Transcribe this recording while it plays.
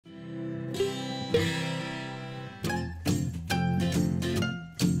Good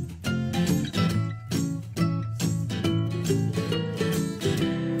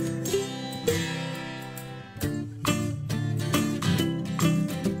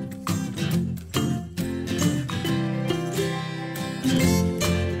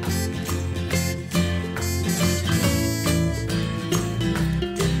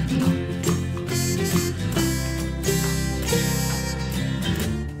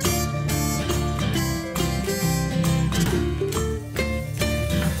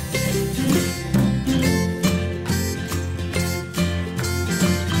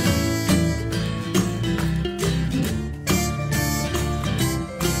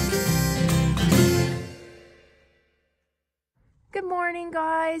morning,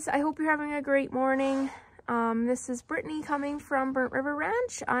 guys. I hope you're having a great morning. This is Brittany coming from Burnt River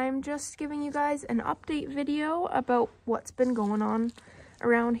Ranch. I'm just giving you guys an update video about what's been going on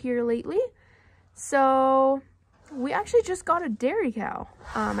around here lately. So we actually just got a dairy cow.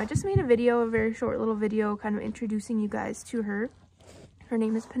 I just made a very short little video kind of introducing you guys to her. Her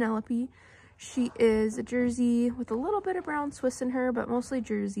name is Penelope. She is a Jersey with a little bit of brown Swiss in her, but mostly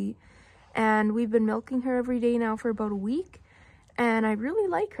Jersey. And we've been milking her every day now for about a week. And I really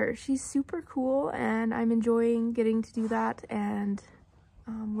like her. She's super cool, and I'm enjoying getting to do that and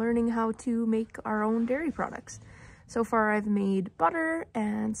learning how to make our own dairy products. So far I've made butter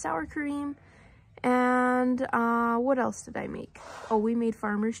and sour cream, and what else did I make? Oh, we made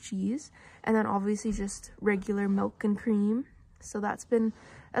farmer's cheese, and then obviously just regular milk and cream. So that's been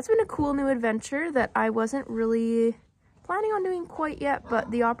a cool new adventure that I wasn't really planning on doing quite yet, but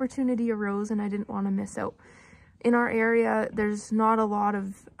the opportunity arose and I didn't want to miss out. In our area, there's not a lot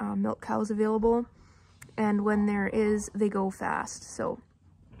of milk cows available, and when there is, they go fast. So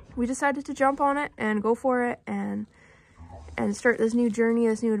we decided to jump on it and go for it and start this new journey,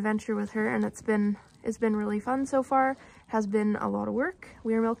 this new adventure with her, and it's been really fun so far. It has been a lot of work.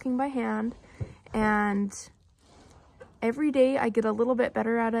 We are milking by hand, and every day I get a little bit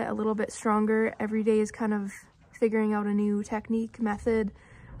better at it, a little bit stronger. Every day is kind of figuring out a new technique, method,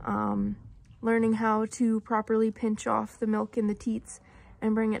 learning how to properly pinch off the milk in the teats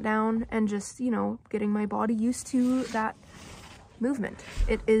and bring it down, and just, you know, getting my body used to that movement.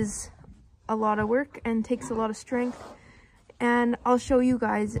 It is a lot of work and takes a lot of strength, and I'll show you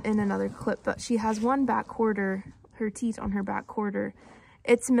guys in another clip, but she has one back quarter, her teat on her back quarter.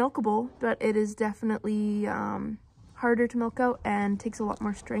 It's milkable, but it is definitely harder to milk out and takes a lot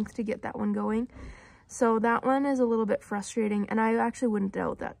more strength to get that one going. So that one is a little bit frustrating, and I actually wouldn't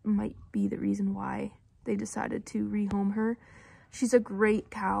doubt that might be the reason why they decided to rehome her. She's a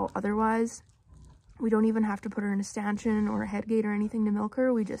great cow otherwise. We don't even have to put her in a stanchion or a head gate or anything to milk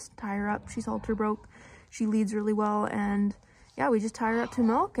her. We just tie her up. She's halter broke. She leads really well, and yeah, we just tie her up to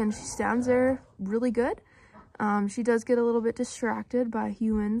milk, and she stands there really good. She does get a little bit distracted by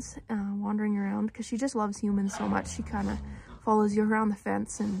humans wandering around, because she just loves humans so much. She kind of follows you around the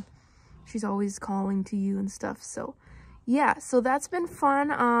fence, and she's always calling to you and stuff. So yeah, so that's been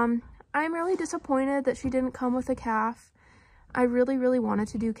fun. I'm really disappointed that she didn't come with a calf. I really wanted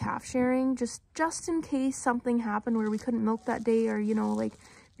to do calf sharing, just in case something happened where we couldn't milk that day, or, you know, like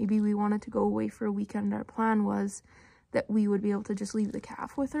maybe we wanted to go away for a weekend. Our plan was that we would be able to just leave the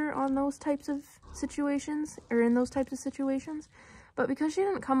calf with her on those types of situations, or in those types of situations. But because she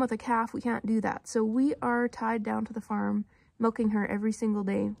didn't come with a calf, we can't do that. So we are tied down to the farm, milking her every single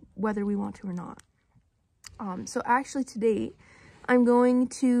day, whether we want to or not. So actually today, I'm going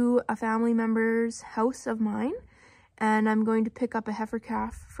to a family member's house of mine, and I'm going to pick up a heifer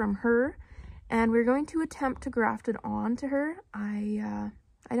calf from her, and we're going to attempt to graft it on to her. I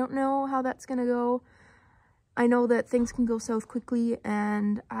don't know how that's gonna go. I know that things can go south quickly,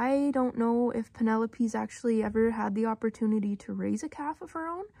 and I don't know if Penelope's actually ever had the opportunity to raise a calf of her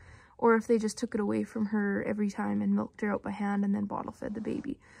own, or if they just took it away from her every time and milked her out by hand and then bottle fed the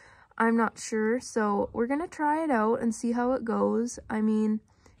baby. I'm not sure, so we're gonna try it out and see how it goes. I mean,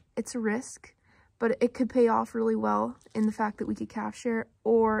 it's a risk, but it could pay off really well in the fact that we could calf share,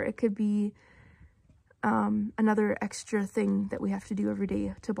 or it could be another extra thing that we have to do every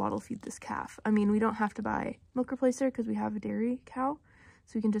day to bottle feed this calf. I mean, we don't have to buy milk replacer because we have a dairy cow,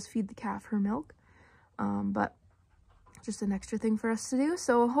 so we can just feed the calf her milk, but just an extra thing for us to do.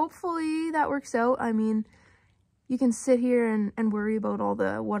 So hopefully that works out. I mean, you can sit here and worry about all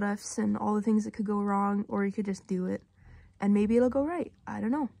the what ifs and all the things that could go wrong, or you could just do it and maybe it'll go right. I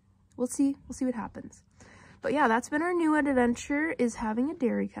don't know. We'll see what happens. But yeah, that's been our new adventure, is having a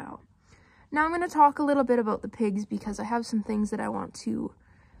dairy cow. Now I'm going to talk a little bit about the pigs, because I have some things that I want to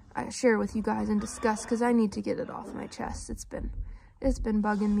share with you guys and discuss, because I need to get it off my chest. It's been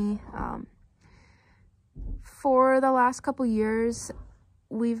bugging me. for the last couple years,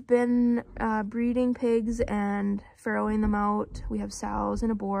 we've been breeding pigs and farrowing them out. We have sows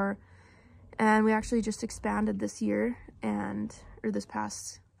and a boar, and we actually just expanded this year, or this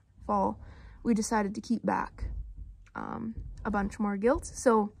past fall, we decided to keep back a bunch more gilts.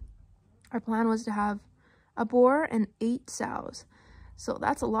 So our plan was to have a boar and 8 sows. So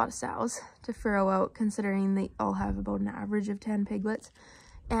that's a lot of sows to farrow out, considering they all have about an average of 10 piglets.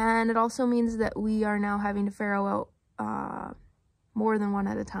 And it also means that we are now having to farrow out more than one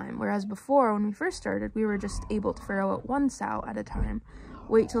at a time. Whereas before, when we first started, we were just able to farrow out 1 sow at a time,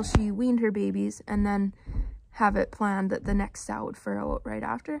 wait till she weaned her babies, and then have it planned that the next sow would farrow out right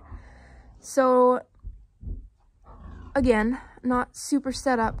after. So again, not super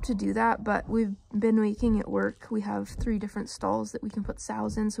set up to do that, but we've been making it work. We have 3 different stalls that we can put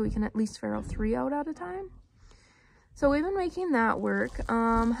sows in, so we can at least farrow 3 out at a time. So we've been making that work.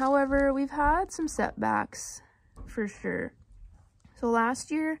 However, we've had some setbacks for sure. So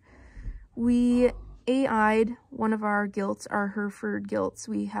last year, we AI'd one of our gilts, our Hereford gilts.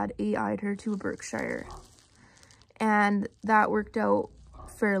 We had AI'd her to a Berkshire, and that worked out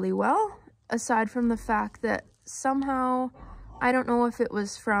fairly well, aside from the fact that somehow, I don't know if it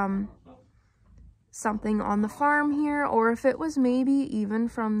was from something on the farm here, or if it was maybe even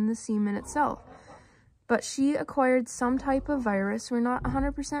from the semen itself, but she acquired some type of virus. We're not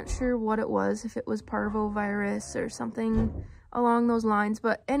 100% sure what it was, if it was parvovirus or something along those lines,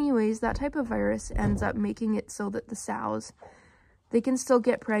 but anyways, that type of virus ends up making it so that the sows, they can still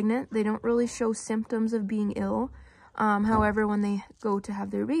get pregnant. They don't really show symptoms of being ill. However, when they go to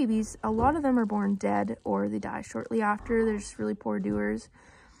have their babies, a lot of them are born dead or they die shortly after. They're just really poor doers.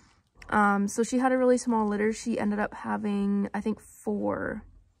 So she had a really small litter. She ended up having, I think, four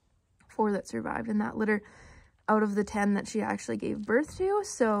that survived in that litter out of the 10 that she actually gave birth to.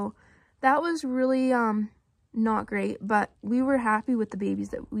 So that was really not great, but we were happy with the babies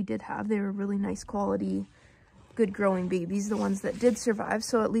that we did have. They were really nice quality, good growing babies, the ones that did survive.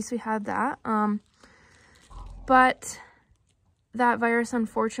 So at least we had that. But that virus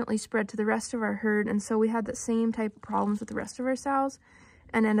unfortunately spread to the rest of our herd, and so we had the same type of problems with the rest of our sows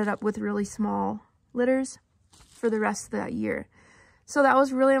and ended up with really small litters for the rest of that year. So that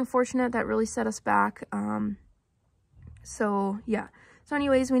was really unfortunate. That really set us back. So yeah. So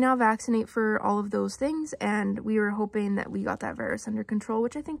anyways, we now vaccinate for all of those things, and we were hoping that we got that virus under control,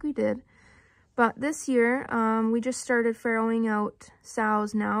 which I think we did. But this year, we just started farrowing out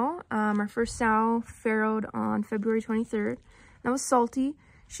sows now. Our first sow farrowed on February 23rd. That was Salty.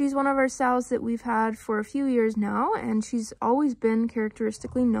 She's one of our sows that we've had for a few years now, and she's always been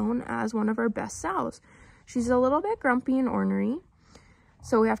characteristically known as one of our best sows. She's a little bit grumpy and ornery,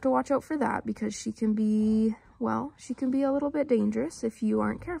 so we have to watch out for that, because she can be, well, she can be a little bit dangerous if you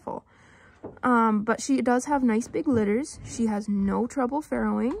aren't careful. But she does have nice big litters. She has no trouble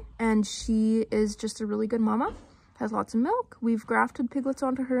farrowing, and she is just a really good mama. Has lots of milk. We've grafted piglets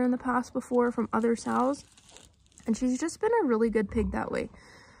onto her in the past before from other sows, and she's just been a really good pig that way.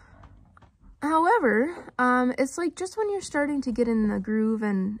 However, it's like just when you're starting to get in the groove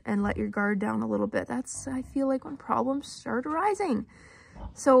and let your guard down a little bit, that's, I feel like, when problems start arising.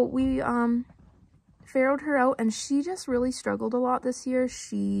 So we farrowed her out, and she just really struggled a lot this year.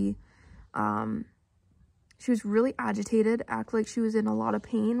 She was really agitated, acted like she was in a lot of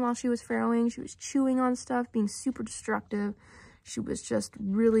pain while she was farrowing. She was chewing on stuff, being super destructive. She was just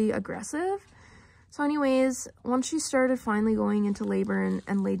really aggressive. So anyways, once she started finally going into labor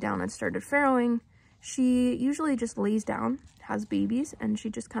and laid down and started farrowing, she usually just lays down, has babies, and she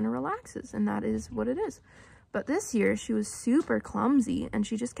just kind of relaxes, and that is what it is. But this year, she was super clumsy, and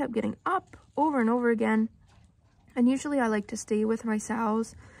she just kept getting up over and over again. And usually I like to stay with my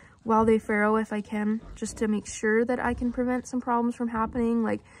sows while they farrow if I can, just to make sure that I can prevent some problems from happening,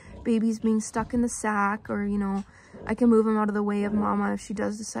 like babies being stuck in the sack, or, you know, I can move them out of the way of mama if she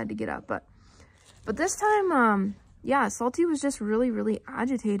does decide to get up. But this time, yeah, Salty was just really, really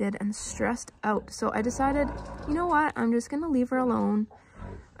agitated and stressed out. So I decided, you know what, I'm just going to leave her alone.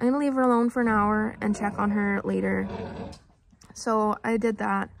 I'm going to leave her alone for an hour and check on her later. So I did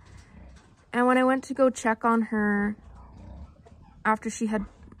that. And when I went to go check on her after she had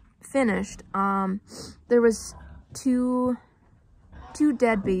finished, there was two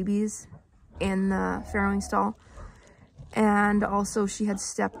dead babies in the farrowing stall. And also she had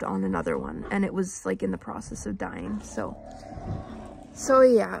stepped on another one, and it was like in the process of dying. So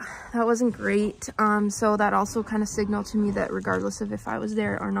yeah, that wasn't great. So that also kind of signaled to me that regardless of if I was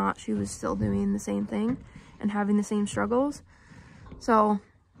there or not, she was still doing the same thing and having the same struggles. So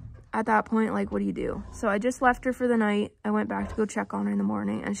at that point, like, what do you do? So I just left her for the night. I went back to go check on her in the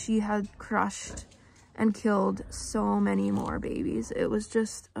morning, and she had crushed and killed so many more babies. It was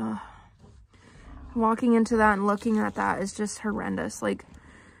just, walking into that and looking at that is just horrendous. Like,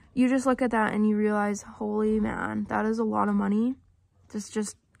 you just look at that and you realize, holy man, that is a lot of money. It's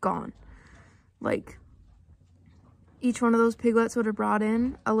just gone. Like, each one of those piglets would have brought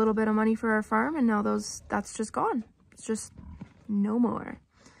in a little bit of money for our farm, and now that's just gone. It's just no more.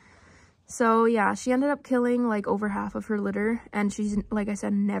 So yeah, she ended up killing like over half of her litter, and she's, like I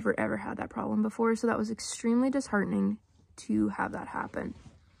said, never ever had that problem before, so that was extremely disheartening to have that happen.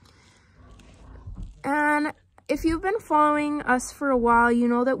 And if you've been following us for a while, you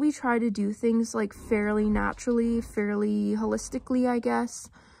know that we try to do things like fairly naturally, fairly holistically, I guess.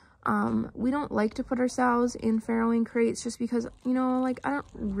 We don't like to put our sows in farrowing crates just because, you know, like, I don't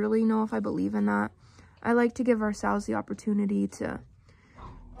really know if I believe in that. I like to give our sows the opportunity to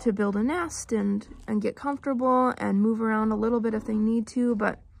build a nest and get comfortable and move around a little bit if they need to,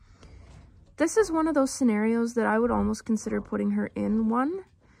 but this is one of those scenarios that I would almost consider putting her in one.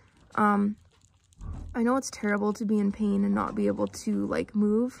 I know it's terrible to be in pain and not be able to, like,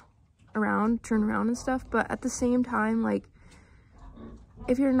 move around, turn around and stuff, but at the same time, like,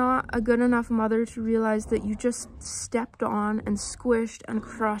 if you're not a good enough mother to realize that you just stepped on and squished and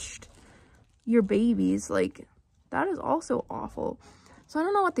crushed your babies, like, that is also awful. So I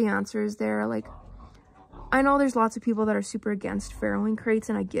don't know what the answer is there. Like, I know there's lots of people that are super against farrowing crates,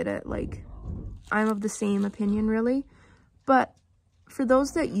 and I get it. Like, I'm of the same opinion, really. But for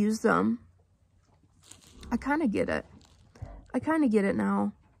those that use them, I kind of get it. I kind of get it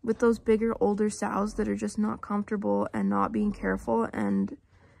now. With those bigger, older sows that are just not comfortable and not being careful and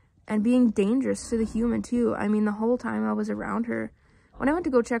being dangerous to the human too. I mean, the whole time I was around her, when I went to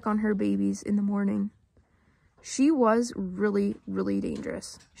go check on her babies in the morning, she was really, really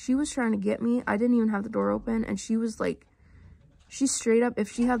dangerous. She was trying to get me. I didn't even have the door open, and she was like, she straight up,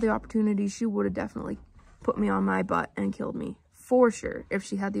 if she had the opportunity, she would have definitely put me on my butt and killed me. For sure, if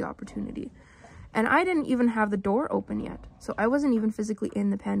she had the opportunity. And I didn't even have the door open yet. So I wasn't even physically in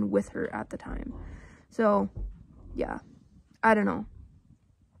the pen with her at the time. So, yeah. I don't know.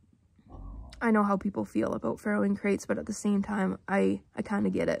 I know how people feel about farrowing crates, but at the same time, I kind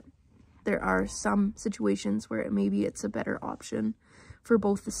of get it. There are some situations where maybe it's a better option for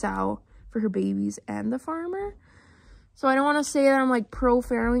both the sow, for her babies, and the farmer. So I don't want to say that I'm, like, pro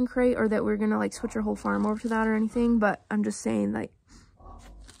farrowing crate or that we're going to, like, switch our whole farm over to that or anything, but I'm just saying, like,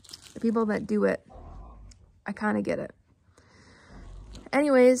 the people that do it, I kind of get it.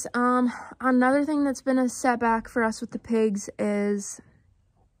 Anyways, another thing that's been a setback for us with the pigs is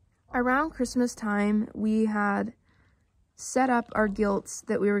around Christmas time, we had set up our gilts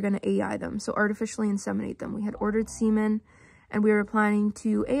that we were going to AI them, so artificially inseminate them. We had ordered semen, and we were planning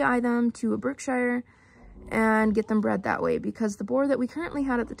to AI them to a Berkshire and get them bred that way, because the boar that we currently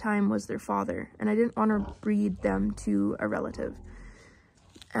had at the time was their father, and I didn't want to breed them to a relative.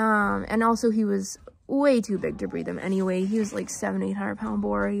 And also he was way too big to breed them anyway. He was like 700-800 pound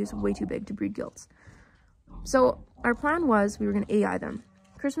boar. He was way too big to breed gilts. So our plan was we were going to AI them.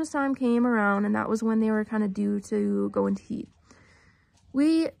 Christmas time came around, and that was when they were kind of due to go into heat.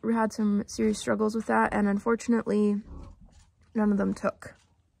 We had some serious struggles with that, and unfortunately, none of them took.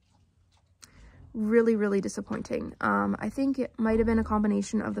 Really, really disappointing. I think it might have been a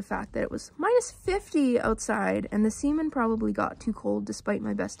combination of the fact that it was -50 outside, and the semen probably got too cold despite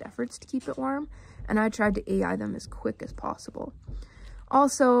my best efforts to keep it warm, and I tried to AI them as quick as possible.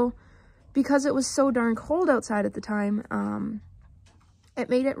 Also, because it was so darn cold outside at the time, it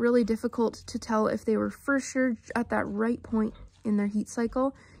made it really difficult to tell if they were for sure at that right point in their heat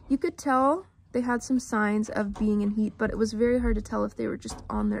cycle. You could tell they had some signs of being in heat, but it was very hard to tell if they were just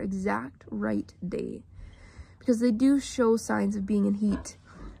on their exact right day, because they do show signs of being in heat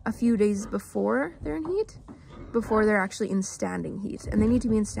a few days before they're in heat, before they're actually in standing heat, and they need to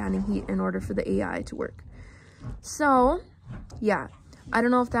be in standing heat in order for the AI to work. So yeah, I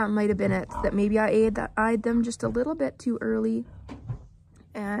don't know if that might have been it, that maybe I eyed them just a little bit too early,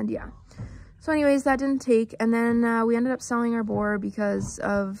 and yeah. So anyways, that didn't take, and then we ended up selling our boar because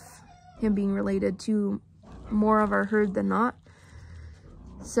of him being related to more of our herd than not.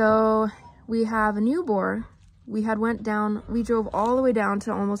 So we have a new boar. We drove all the way down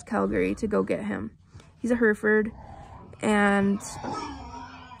to almost Calgary to go get him. He's a Hereford, and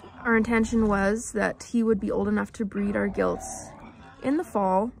our intention was that he would be old enough to breed our gilts in the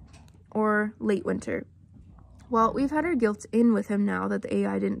fall or late winter. Well, we've had our gilts in with him now that the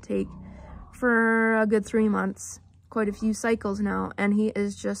AI didn't take for a good 3 months, quite a few cycles now, and he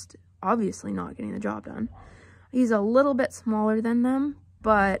is just obviously not getting the job done. He's a little bit smaller than them,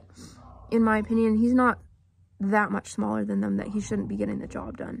 but in my opinion, he's not that much smaller than them that he shouldn't be getting the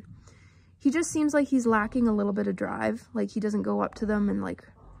job done. he just seems like he's lacking a little bit of drive. Like he doesn't go up to them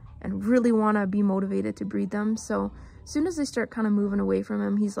and really want to be motivated to breed them. So as soon as they start kind of moving away from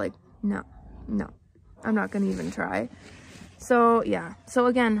him, he's like, no, I'm not going to even try. So yeah, so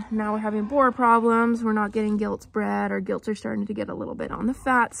again, now we're having boar problems. We're not getting gilts bred. Our gilts are starting to get a little bit on the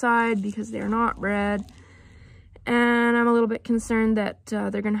fat side because they're not bred. And I'm a little bit concerned that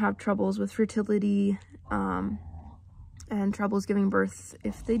they're going to have troubles with fertility and troubles giving birth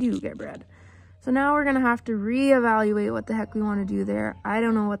if they do get bred. So now we're going to have to reevaluate what the heck we want to do there. I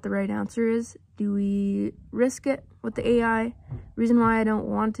don't know what the right answer is. Do we risk it with the AI? Reason why I don't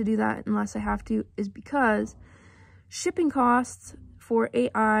want to do that unless I have to is because shipping costs for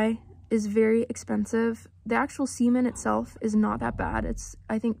AI is very expensive. The actual semen itself is not that bad. It's,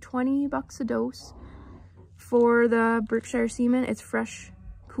 I think, 20 bucks a dose for the Berkshire semen. It's fresh,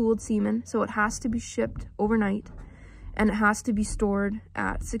 cooled semen, so it has to be shipped overnight. And it has to be stored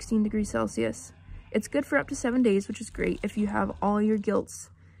at 16 degrees Celsius. It's good for up to 7 days, which is great if you have all your gilts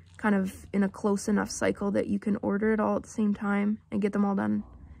kind of in a close enough cycle that you can order it all at the same time and get them all done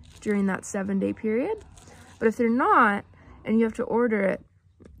during that 7-day period. But if they're not, and you have to order it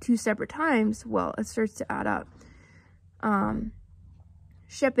 2 separate times, well, it starts to add up.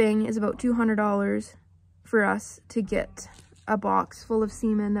 Shipping is about $200 for us to get a box full of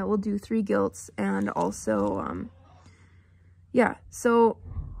semen that will do 3 gilts, and also yeah, so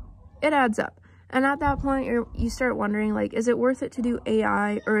it adds up. And at that point, you start wondering, like, is it worth it to do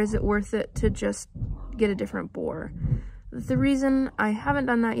AI, or is it worth it to just get a different boar? The reason I haven't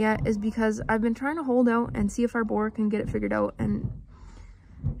done that yet is because I've been trying to hold out and see if our boar can get it figured out. And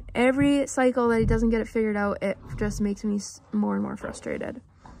every cycle that he doesn't get it figured out, it just makes me more and more frustrated.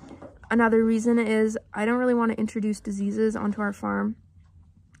 Another reason is I don't really want to introduce diseases onto our farm.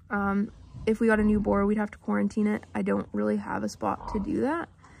 If we got a new boar, we'd have to quarantine it. I don't really have a spot to do that.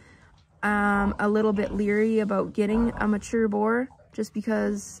 A little bit leery about getting a mature boar just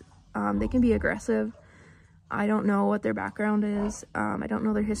because they can be aggressive. I don't know what their background is. I don't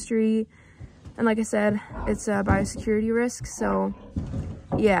know their history. And like I said, it's a biosecurity risk. So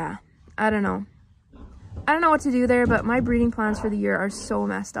yeah, I don't know. I don't know what to do there, but my breeding plans for the year are so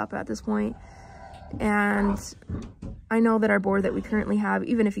messed up at this point. And I know that our boar that we currently have,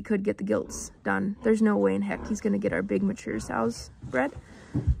 even if he could get the gilts done, there's no way in heck he's going to get our big mature sows bred.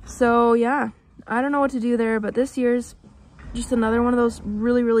 So yeah, I don't know what to do there, but this year's just another one of those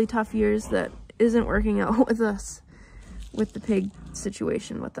really, really tough years that isn't working out with us, with the pig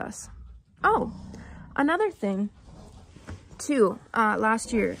situation with us. Oh, another thing too,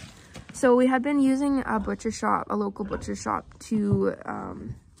 last year. So we had been using a butcher shop, a local butcher shop, to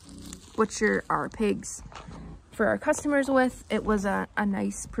butcher our pigs for our customers with. It was a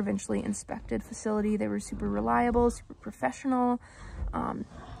nice provincially inspected facility. They were super reliable, super professional.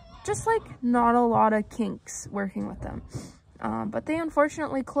 Just like not a lot of kinks working with them. But they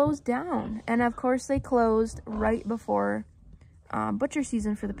unfortunately closed down. And of course they closed right before butcher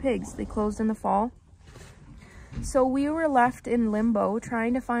season for the pigs. They closed in the fall. So we were left in limbo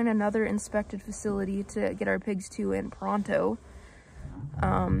trying to find another inspected facility to get our pigs to in Toronto.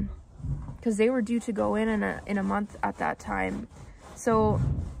 Because they were due to go in a month at that time. So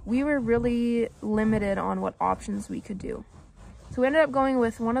we were really limited on what options we could do. So we ended up going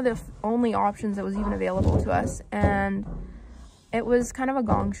with one of the only options that was even available to us, and it was kind of a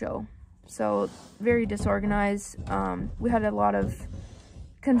gong show. So very disorganized. We had a lot of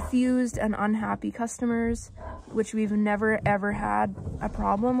confused and unhappy customers, which we've never ever had a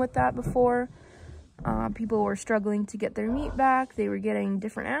problem with that before. People were struggling to get their meat back. They were getting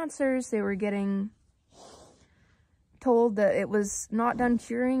different answers. They were getting told that it was not done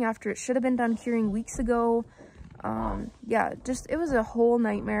curing after it should have been done curing weeks ago. Yeah, just, it was a whole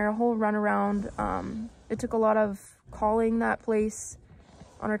nightmare, a whole runaround. It took a lot of calling that place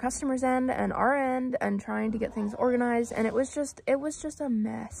on our customers' end and our end and trying to get things organized. And it was just a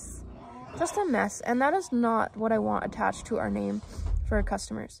mess. Just a mess. And that is not what I want attached to our name for our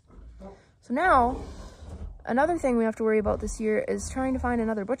customers. So now, another thing we have to worry about this year is trying to find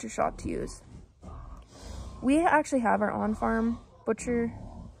another butcher shop to use. We actually have our on-farm butcher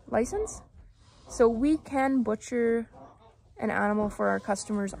license, so we can butcher an animal for our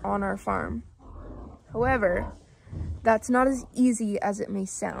customers on our farm. However, that's not as easy as it may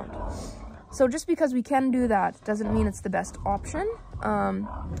sound. So just because we can do that doesn't mean it's the best option.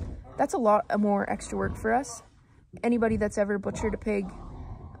 That's a lot more extra work for us. Anybody that's ever butchered a pig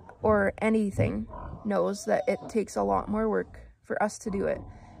or anything knows that it takes a lot more work for us to do it.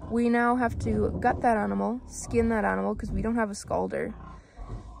 We now have to gut that animal, skin that animal, because we don't have a scalder.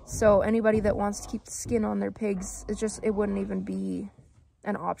 So anybody that wants to keep the skin on their pigs, it wouldn't even be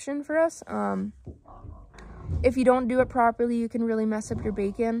an option for us. If you don't do it properly, you can really mess up your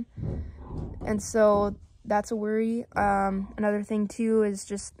bacon. And so that's a worry. Another thing too is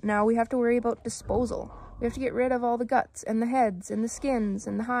just now we have to worry about disposal. We have to get rid of all the guts and the heads and the skins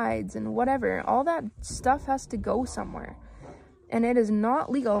and the hides and whatever. All that stuff has to go somewhere. And it is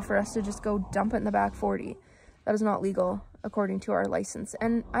not legal for us to just go dump it in the back 40. That is not legal according to our license.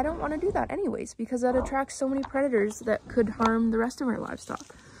 And I don't want to do that anyways, because that attracts so many predators that could harm the rest of our livestock.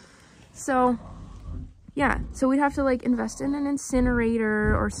 So yeah, so we'd have to like invest in an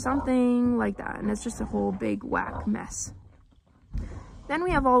incinerator or something like that. And it's just a whole big whack mess. Then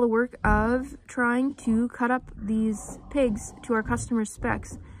we have all the work of trying to cut up these pigs to our customers'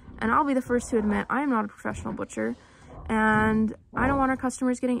 specs. And I'll be the first to admit, I am not a professional butcher. And I don't want our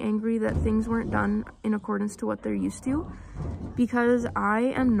customers getting angry that things weren't done in accordance to what they're used to. Because I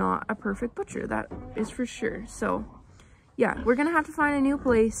am not a perfect butcher, that is for sure. So yeah, we're gonna have to find a new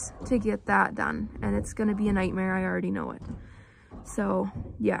place to get that done. And it's gonna be a nightmare, I already know it. So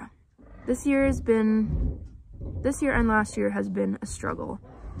yeah, this year and last year has been a struggle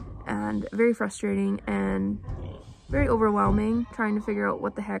and very frustrating and very overwhelming trying to figure out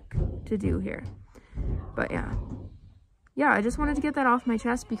what the heck to do here. But yeah, I just wanted to get that off my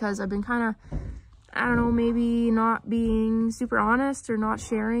chest because I've been kind of, I don't know, maybe not being super honest or not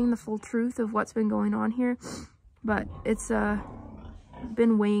sharing the full truth of what's been going on here. But it's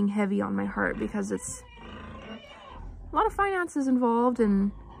been weighing heavy on my heart because it's a lot of finances involved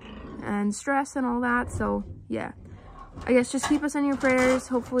and stress and all that. So yeah, I guess just keep us in your prayers.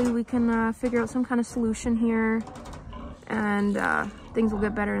 Hopefully we can figure out some kind of solution here, and things will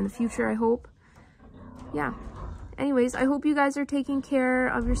get better in the future, I hope. Yeah, anyways, I hope you guys are taking care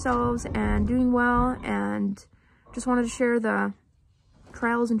of yourselves and doing well, and just wanted to share the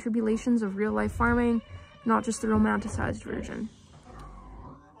trials and tribulations of real life farming, not just the romanticized version.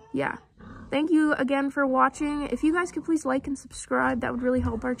 Yeah. Thank you again for watching. If you guys could please like and subscribe, that would really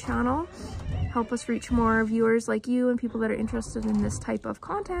help our channel, help us reach more viewers like you and people that are interested in this type of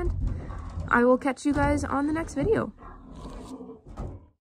content. I will catch you guys on the next video.